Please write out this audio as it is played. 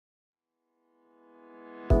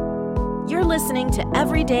You're listening to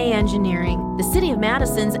Everyday Engineering, the City of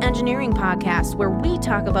Madison's engineering podcast where we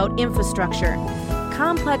talk about infrastructure.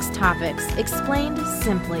 Complex topics explained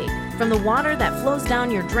simply, from the water that flows down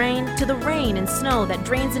your drain to the rain and snow that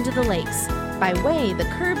drains into the lakes, by way the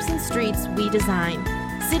curbs and streets we design.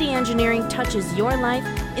 City engineering touches your life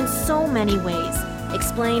in so many ways,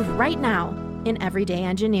 explained right now in Everyday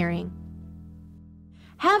Engineering.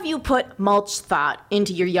 Have you put mulch thought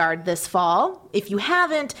into your yard this fall? If you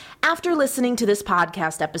haven't, after listening to this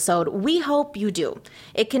podcast episode, we hope you do.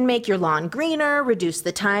 It can make your lawn greener, reduce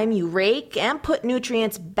the time you rake, and put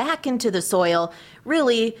nutrients back into the soil.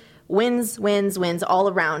 Really, wins all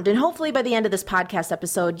around. And hopefully by the end of this podcast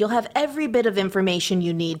episode, you'll have every bit of information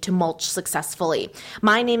you need to mulch successfully.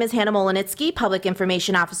 My name is Hannah Mohelnitzky, Public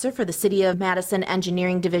Information Officer for the City of Madison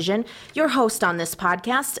Engineering Division, your host on this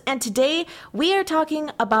podcast. And today we are talking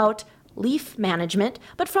about leaf management,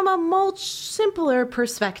 but from a much simpler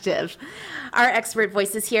perspective. Our expert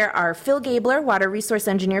voices here are Phil Gaebler, Water Resource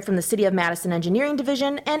Engineer from the City of Madison Engineering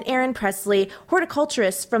Division, and Erin Presley,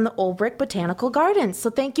 Horticulturist from the Olbrich Botanical Gardens. So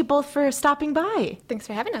thank you both for stopping by. Thanks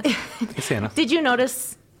for having us. Thanks, Hannah. Did you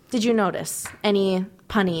notice any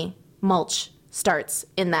punny mulch starts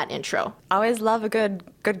in that intro? Always love a good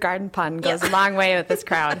garden pun. Goes a long way with this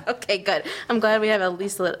crowd. Okay, good. I'm glad we have at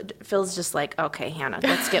least a little. Phil's just like, okay, Hannah,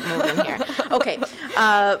 let's get moving here. Okay,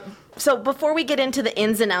 so before we get into the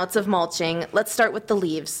ins and outs of mulching, let's start with the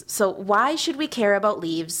leaves. So why should we care about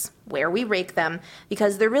leaves, where we rake them?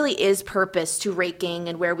 Because there really is purpose to raking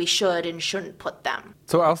and where we should and shouldn't put them.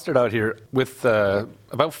 So I'll start out here with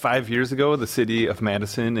about 5 years ago, the City of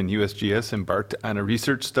Madison and USGS embarked on a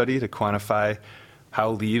research study to quantify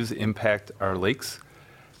how leaves impact our lakes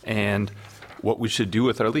and what we should do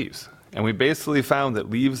with our leaves. And we basically found that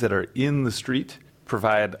leaves that are in the street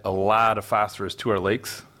provide a lot of phosphorus to our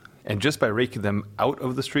lakes. And just by raking them out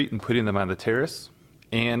of the street and putting them on the terrace,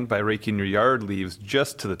 and by raking your yard leaves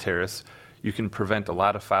just to the terrace, you can prevent a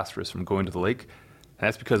lot of phosphorus from going to the lake. And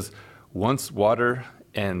that's because once water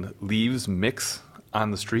and leaves mix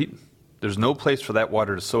on the street, there's no place for that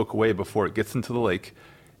water to soak away before it gets into the lake.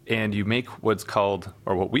 And you make what's called,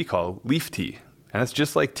 or what we call, leaf tea. And it's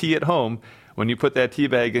just like tea at home. When you put that tea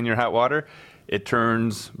bag in your hot water, it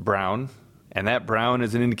turns brown. And that brown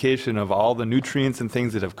is an indication of all the nutrients and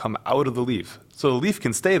things that have come out of the leaf. So the leaf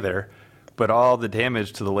can stay there, but all the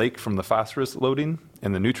damage to the lake from the phosphorus loading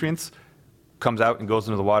and the nutrients comes out and goes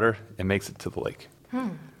into the water and makes it to the lake.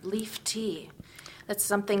 Leaf tea. That's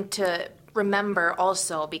something to remember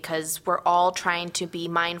also, because we're all trying to be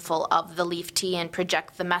mindful of the leaf tea and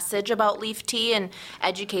project the message about leaf tea and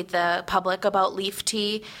educate the public about leaf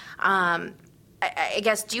tea. I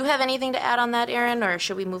guess, do you have anything to add on that, Erin, or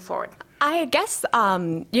should we move forward? I guess,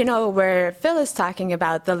 where Phil is talking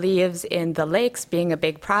about the leaves in the lakes being a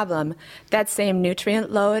big problem, that same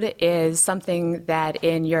nutrient load is something that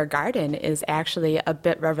in your garden is actually a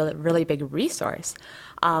really big resource.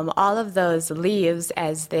 All of those leaves,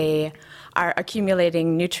 as they are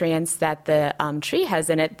accumulating nutrients that the tree has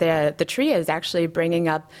in it, the tree is actually bringing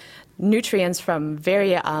up nutrients from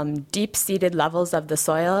very deep-seated levels of the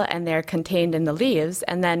soil, and they're contained in the leaves.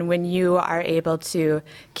 And then when you are able to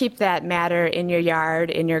keep that matter in your yard,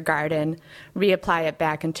 in your garden, reapply it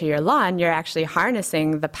back into your lawn, you're actually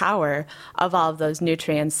harnessing the power of all of those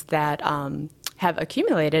nutrients that have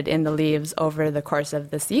accumulated in the leaves over the course of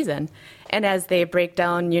the season. And as they break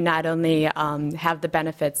down, you not only have the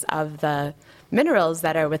benefits of the minerals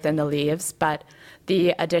that are within the leaves, but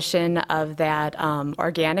the addition of that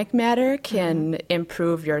organic matter can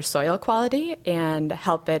improve your soil quality and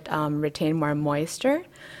help it retain more moisture.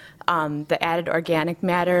 The added organic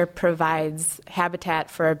matter provides habitat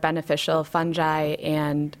for beneficial fungi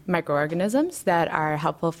and microorganisms that are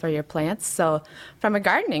helpful for your plants. So from a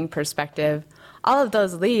gardening perspective, all of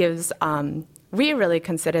those leaves, we really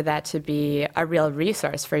consider that to be a real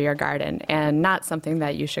resource for your garden and not something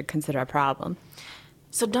that you should consider a problem.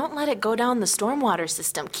 So don't let it go down the stormwater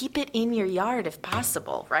system. Keep it in your yard if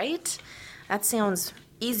possible, right? That sounds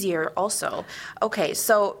easier also. Okay,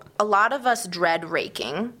 so a lot of us dread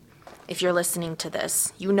raking. If you're listening to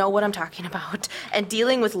this, you know what I'm talking about. And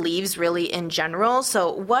dealing with leaves really in general.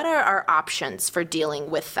 So what are our options for dealing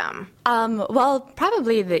with them? Well,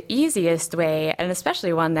 probably the easiest way, and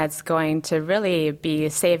especially one that's going to really be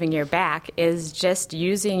saving your back, is just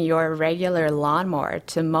using your regular lawnmower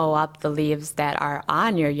to mow up the leaves that are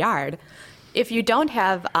on your yard. If you don't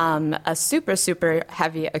have a super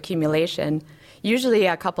heavy accumulation, usually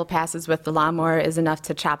a couple passes with the lawnmower is enough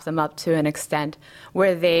to chop them up to an extent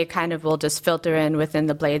where they kind of will just filter in within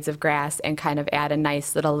the blades of grass and kind of add a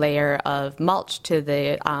nice little layer of mulch to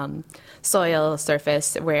the soil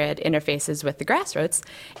surface where it interfaces with the grass roots,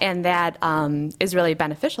 and that is really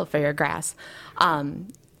beneficial for your grass.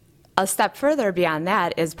 A step further beyond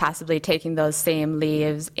that is possibly taking those same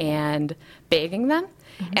leaves and bagging them,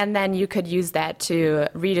 and then you could use that to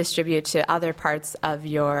redistribute to other parts of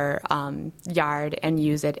your yard and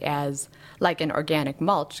use it as like an organic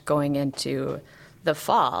mulch going into the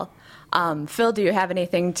fall. Phil, do you have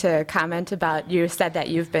anything to comment about? You said that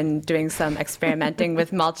you've been doing some experimenting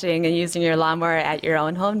with mulching and using your lawnmower at your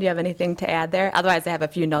own home. Do you have anything to add there? Otherwise, I have a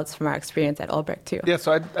few notes from our experience at Olbrich, too. Yeah,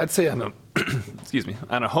 so I'd say on a,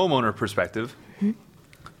 on a homeowner perspective,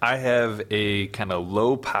 I have a kind of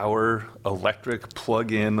low-power electric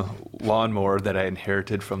plug-in lawnmower that I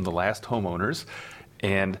inherited from the last homeowners,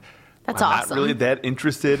 and That's I'm awesome. not really that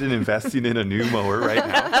interested in investing in a new mower right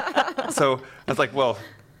now. So I was like, well,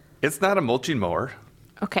 it's not a mulching mower.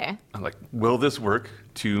 Okay. I'm like, will this work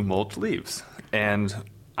to mulch leaves? And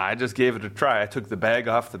I just gave it a try. I took the bag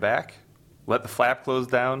off the back, let the flap close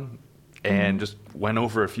down, and just went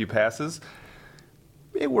over a few passes.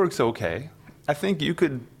 It works okay. I think you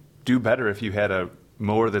could do better if you had a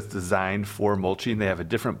mower that's designed for mulching. They have a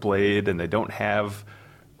different blade, and they don't have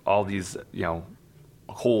all these,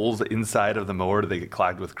 holes inside of the mower that get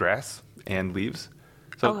clogged with grass and leaves.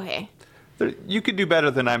 So Okay. you could do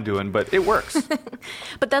better than I'm doing, but it works.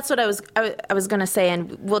 But that's what I was going to say,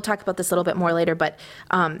 and we'll talk about this a little bit more later, but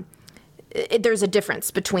there's a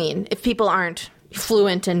difference between if people aren't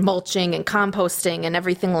fluent in mulching and composting and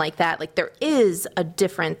everything like that, like there is a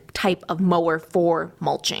different type of mower for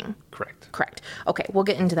mulching. Correct. Okay, we'll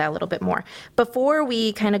get into that a little bit more. Before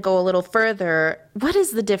we kind of go a little further, what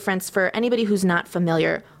is the difference for anybody who's not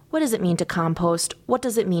familiar? What does it mean to compost? What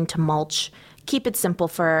does it mean to mulch? Keep it simple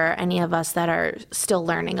for any of us that are still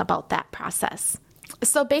learning about that process.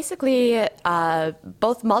 So basically,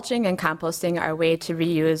 both mulching and composting are a way to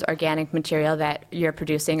reuse organic material that you're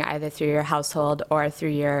producing either through your household or through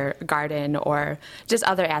your garden or just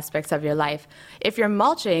other aspects of your life. If you're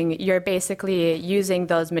mulching, you're basically using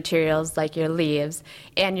those materials like your leaves,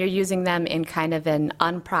 and you're using them in kind of an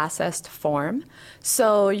unprocessed form.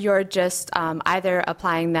 So you're just either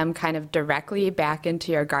applying them kind of directly back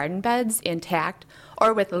into your garden beds intact,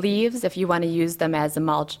 or with leaves if you want to use them as a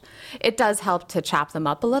mulch. It does help to chop them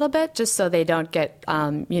up a little bit just so they don't get,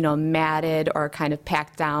 matted or kind of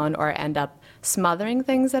packed down or end up smothering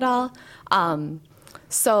things at all.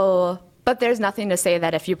 But there's nothing to say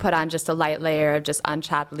that if you put on just a light layer of just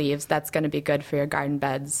unchopped leaves, that's going to be good for your garden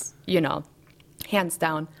beds, hands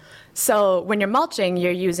down. So when you're mulching,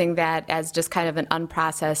 you're using that as just kind of an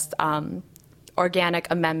unprocessed organic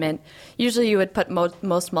amendment. Usually you would put most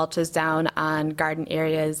mulches down on garden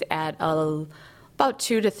areas at about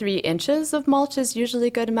 2 to 3 inches of mulch is usually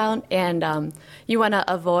a good amount, and you want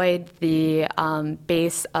to avoid the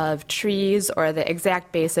base of trees or the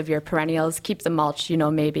exact base of your perennials. Keep the mulch,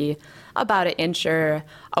 maybe about an inch or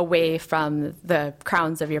away from the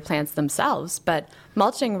crowns of your plants themselves. But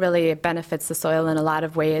mulching really benefits the soil in a lot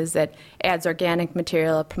of ways. It adds organic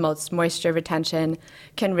material, promotes moisture retention,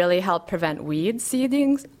 can really help prevent weed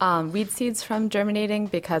seeds from germinating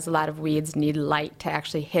because a lot of weeds need light to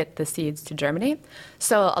actually hit the seeds to germinate.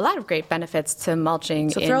 So a lot of great benefits to mulching.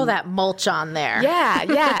 So throw that mulch on there.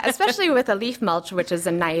 Yeah, especially with a leaf mulch, which is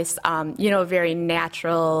a nice, very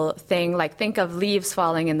natural thing. Like think of leaves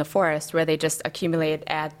falling in the forest where they just accumulate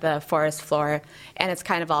at the forest floor, and it's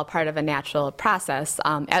kind of all part of a natural process.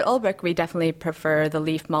 At Olbrich, we definitely prefer the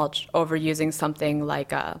leaf mulch over using something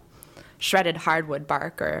like a shredded hardwood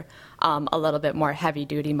bark or a little bit more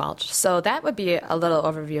heavy-duty mulch. So that would be a little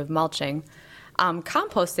overview of mulching.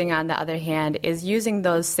 Composting, on the other hand, is using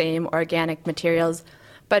those same organic materials,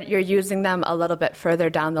 but you're using them a little bit further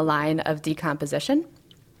down the line of decomposition.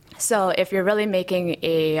 So if you're really making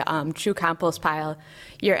a true compost pile,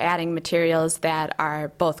 you're adding materials that are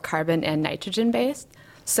both carbon and nitrogen-based.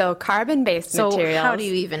 So carbon-based materials... So how do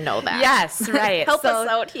you even know that? Yes, right. Help us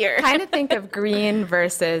out here. Kind of think of green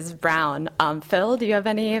versus brown. Phil, do you have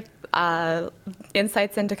any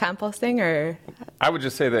insights into composting, or I would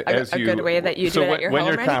just say that a good way that you do it at your when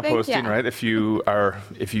home you're or anything? composting, Yeah. right? If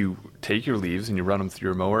you take your leaves and you run them through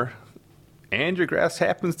your mower, and your grass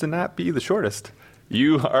happens to not be the shortest,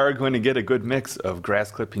 you are going to get a good mix of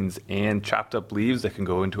grass clippings and chopped up leaves that can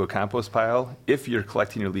go into a compost pile if you're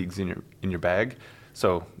collecting your leaves in your bag.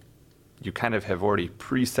 So you kind of have already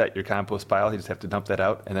preset your compost pile. You just have to dump that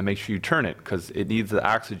out and then make sure you turn it because it needs the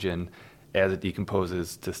oxygen as it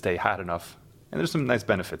decomposes to stay hot enough And there's some nice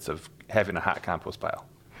benefits of having a hot compost pile.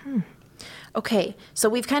 Okay, so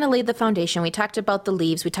we've kind of laid the foundation. We talked about the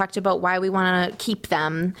leaves. We talked about why we want to keep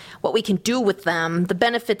them, what we can do with them, the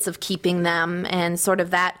benefits of keeping them, and sort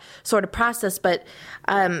of that sort of process. But,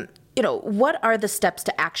 what are the steps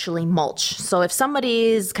to actually mulch? So if somebody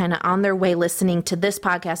is kind of on their way listening to this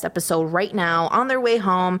podcast episode right now, on their way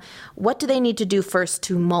home, what do they need to do first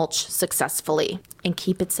to mulch successfully? And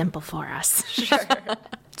keep it simple for us. Sure.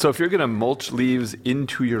 So if you're going to mulch leaves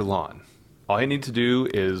into your lawn, all you need to do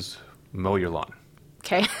is mow your lawn.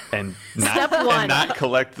 Okay. And Step one. and not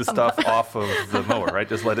collect the stuff off of the mower, right?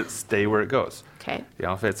 Just let it stay where it goes. Okay.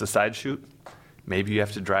 If it's a side shoot, maybe you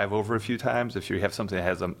have to drive over a few times. If you have something that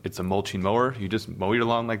has it's a mulching mower, you just mow your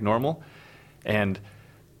lawn like normal. And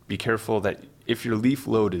be careful that if your leaf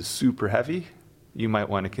load is super heavy, you might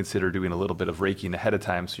want to consider doing a little bit of raking ahead of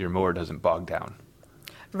time so your mower doesn't bog down.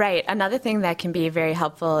 Right. Another thing that can be very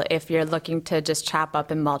helpful if you're looking to just chop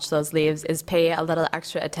up and mulch those leaves is pay a little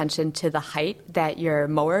extra attention to the height that your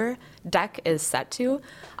mower deck is set to.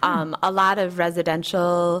 A lot of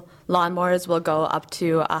residential lawnmowers will go up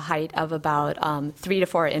to a height of about 3 to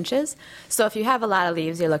 4 inches. So if you have a lot of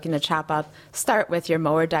leaves you're looking to chop up, start with your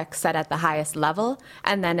mower deck set at the highest level,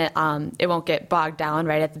 and then it won't get bogged down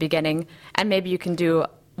right at the beginning. And maybe you can do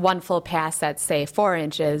one full pass at, say, 4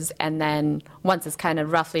 inches, and then once it's kind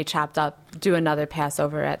of roughly chopped up, do another pass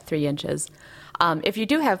over at 3 inches. If you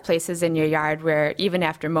do have places in your yard where even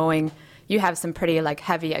after mowing, you have some pretty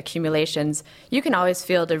heavy accumulations, you can always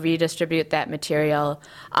feel to redistribute that material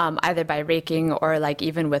either by raking or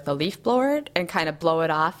even with a leaf blower and kind of blow it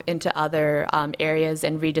off into other areas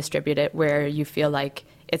and redistribute it where you feel like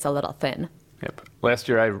it's a little thin. Yep. Last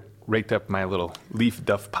year I raked up my little leaf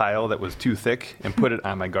duff pile that was too thick and put it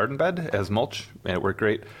on my garden bed as mulch, and it worked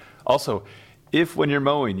great. Also, if when you're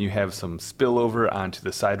mowing you have some spillover onto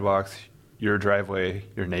the sidewalks, your driveway,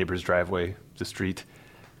 your neighbor's driveway, the street,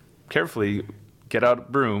 carefully get out a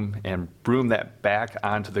broom and broom that back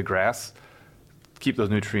onto the grass. Keep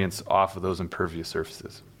those nutrients off of those impervious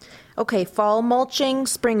surfaces. Okay, fall mulching,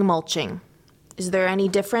 spring mulching. Is there any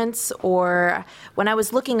difference? Or when I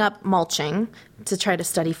was looking up mulching to try to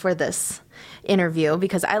study for this interview,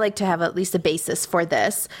 because I like to have at least a basis for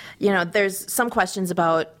this, there's some questions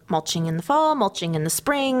about mulching in the fall, mulching in the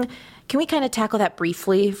spring. Can we kind of tackle that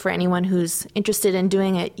briefly for anyone who's interested in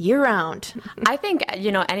doing it year-round? I think,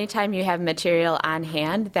 anytime you have material on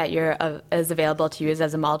hand that is available to use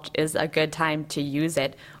as a mulch is a good time to use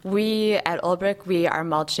it. We, at Olbrich, we are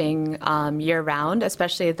mulching year-round,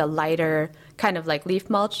 especially the lighter kind of leaf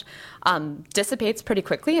mulch. Dissipates pretty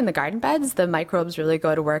quickly in the garden beds. The microbes really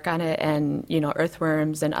go to work on it, and,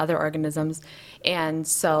 earthworms and other organisms. And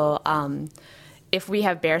so if we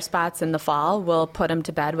have bare spots in the fall, we'll put them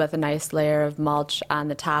to bed with a nice layer of mulch on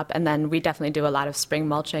the top, and then we definitely do a lot of spring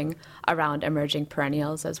mulching around emerging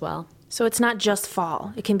perennials as well. So it's not just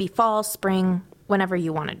fall. It can be fall, spring, whenever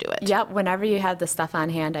you want to do it. Yep, whenever you have the stuff on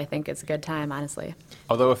hand, I think it's a good time, honestly.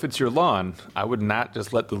 Although if it's your lawn, I would not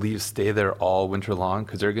just let the leaves stay there all winter long,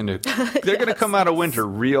 because they're going to come out of winter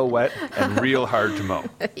real wet and real hard to mow.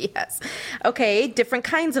 Yes. Okay, different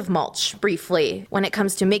kinds of mulch, briefly, when it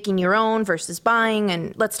comes to making your own versus buying,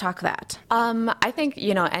 and let's talk that. I think,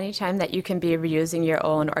 anytime that you can be reusing your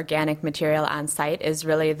own organic material on site is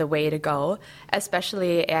really the way to go,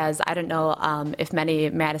 especially as, I don't know if many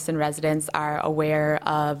Madison residents are aware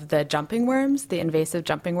of the jumping worms, the invasive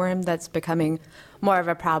jumping worm that's becoming more of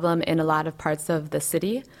a problem in a lot of parts of the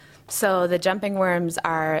city. So the jumping worms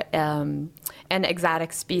are an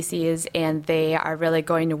exotic species, and they are really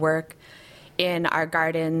going to work in our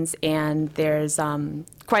gardens, and there's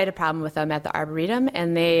quite a problem with them at the Arboretum,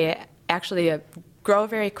 and they actually grow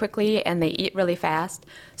very quickly and they eat really fast.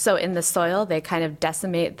 So in the soil, they kind of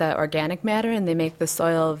decimate the organic matter, and they make the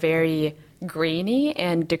soil very grainy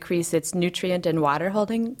and decrease its nutrient and water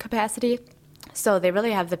holding capacity. So they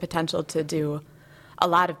really have the potential to do a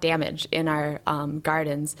lot of damage in our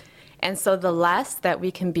gardens. And so the less that we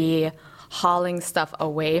can be hauling stuff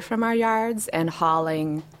away from our yards and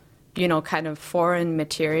hauling, kind of foreign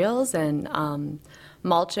materials and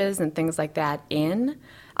mulches and things like that in,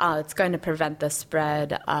 it's going to prevent the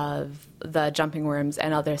spread of the jumping worms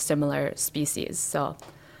and other similar species. So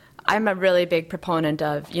I'm a really big proponent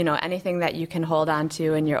of, anything that you can hold on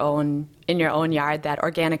to in your own yard. That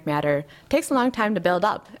organic matter takes a long time to build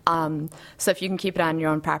up. So if you can keep it on your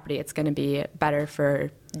own property, it's going to be better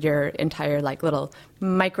for your entire little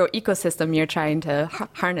micro ecosystem you're trying to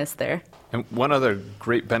harness there. And one other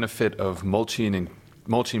great benefit of mulching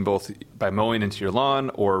both by mowing into your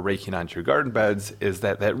lawn or raking onto your garden beds is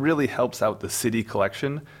that really helps out the city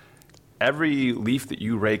collection. every leaf that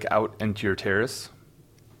you rake out into your terrace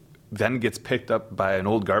then gets picked up by an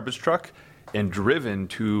old garbage truck and driven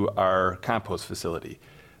to our compost facility.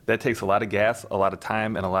 That takes a lot of gas, a lot of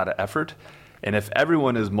time, and a lot of effort. And if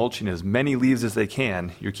everyone is mulching as many leaves as they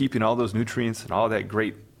can, you're keeping all those nutrients and all the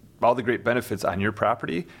great benefits on your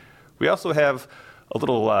property. We also have a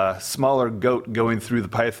little smaller goat going through the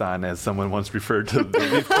python, as someone once referred to the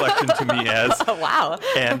leaf collection to me as. Wow.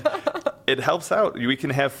 And it helps out. We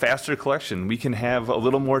can have faster collection. We can have a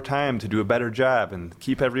little more time to do a better job and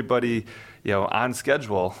keep everybody, on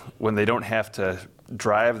schedule when they don't have to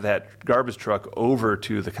drive that garbage truck over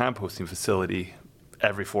to the composting facility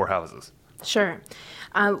every 4 houses. Sure.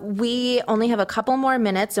 We only have a couple more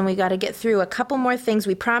minutes, and we got to get through a couple more things.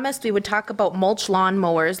 We promised we would talk about mulch lawn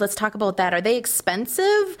mowers. Let's talk about that. Are they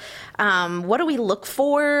expensive? What do we look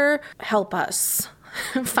for? Help us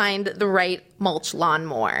find the right mulch lawn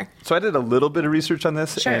mower. So I did a little bit of research on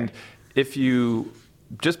this. Sure. And if you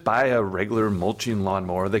just buy a regular mulching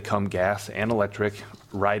lawnmower, they come gas and electric,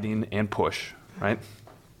 riding and push, right?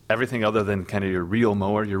 Everything other than kind of your real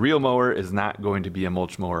mower. Your real mower is not going to be a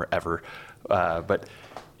mulch mower ever. But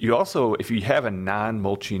you also, if you have a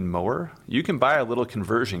non-mulching mower, you can buy a little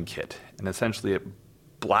conversion kit. And essentially it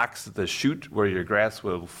blocks the chute where your grass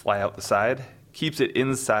will fly out the side, keeps it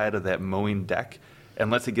inside of that mowing deck,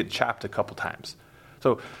 and lets it get chopped a couple times.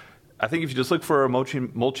 So I think if you just look for a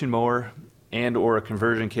mulching mower and or a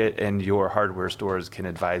conversion kit, and your hardware stores can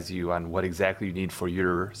advise you on what exactly you need for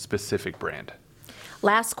your specific brand.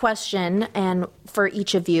 Last question, and for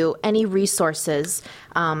each of you, any resources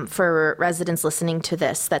for residents listening to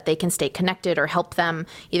this that they can stay connected or help them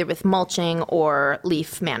either with mulching or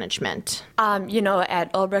leaf management?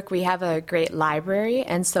 At Olbrich, we have a great library,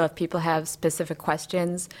 and so if people have specific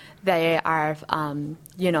questions, they are,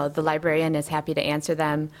 the librarian is happy to answer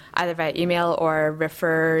them either via email or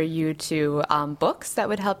refer you to books that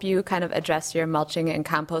would help you kind of address your mulching and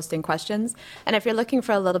composting questions. And if you're looking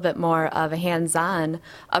for a little bit more of a hands-on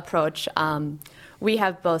approach, we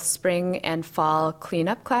have both spring and fall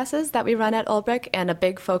cleanup classes that we run at Olbrich, and a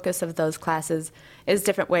big focus of those classes is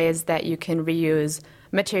different ways that you can reuse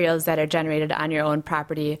materials that are generated on your own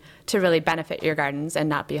property to really benefit your gardens and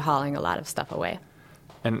not be hauling a lot of stuff away.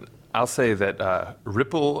 And I'll say that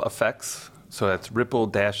Ripple Effects, so that's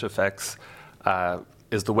Ripple-Effects,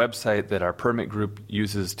 is the website that our permit group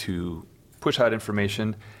uses to push out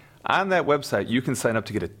information. On that website, you can sign up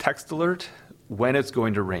to get a text alert when it's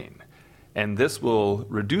going to rain. And this will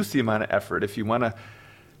reduce the amount of effort. If you want to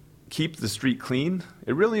keep the street clean,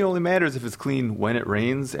 it really only matters if it's clean when it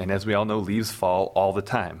rains, and as we all know, leaves fall all the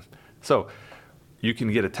time. So you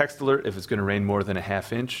can get a text alert if it's going to rain more than a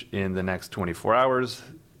half inch in the next 24 hours,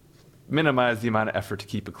 minimize the amount of effort to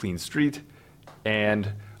keep a clean street,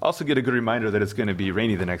 and also get a good reminder that it's going to be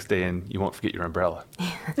rainy the next day and you won't forget your umbrella.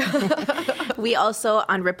 We also,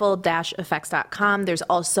 on ripple-effects.com, there's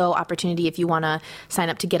also opportunity if you want to sign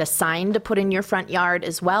up to get a sign to put in your front yard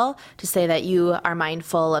as well, to say that you are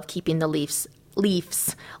mindful of keeping the leaves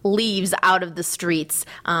out of the streets,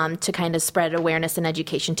 to kind of spread awareness and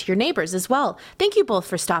education to your neighbors as well. Thank you both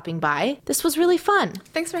for stopping by. This was really fun.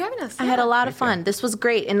 Thanks for having us. I had a lot of fun. This was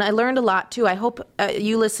great, and I learned a lot too. I hope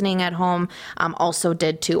you listening at home also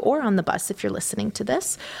did too, or on the bus if you're listening to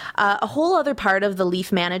this. A whole other part of the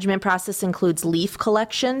leaf management process includes leaf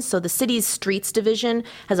collection. So the city's streets division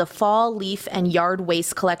has a fall leaf and yard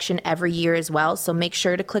waste collection every year as well. So make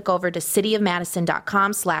sure to click over to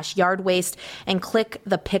cityofmadison.com/yard waste and click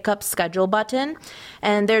the pickup schedule button.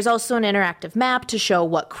 And there's also an interactive map to show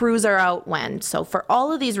what crews are out when. So for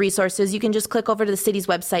all of these resources, you can just click over to the city's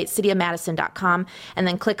website, cityofmadison.com, and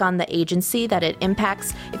then click on the agency that it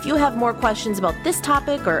impacts. If you have more questions about this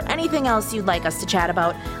topic or anything else you'd like us to chat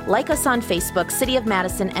about, like us on Facebook, City of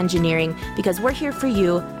Madison Engineering, because we're here for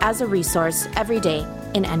you as a resource every day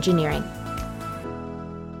in engineering.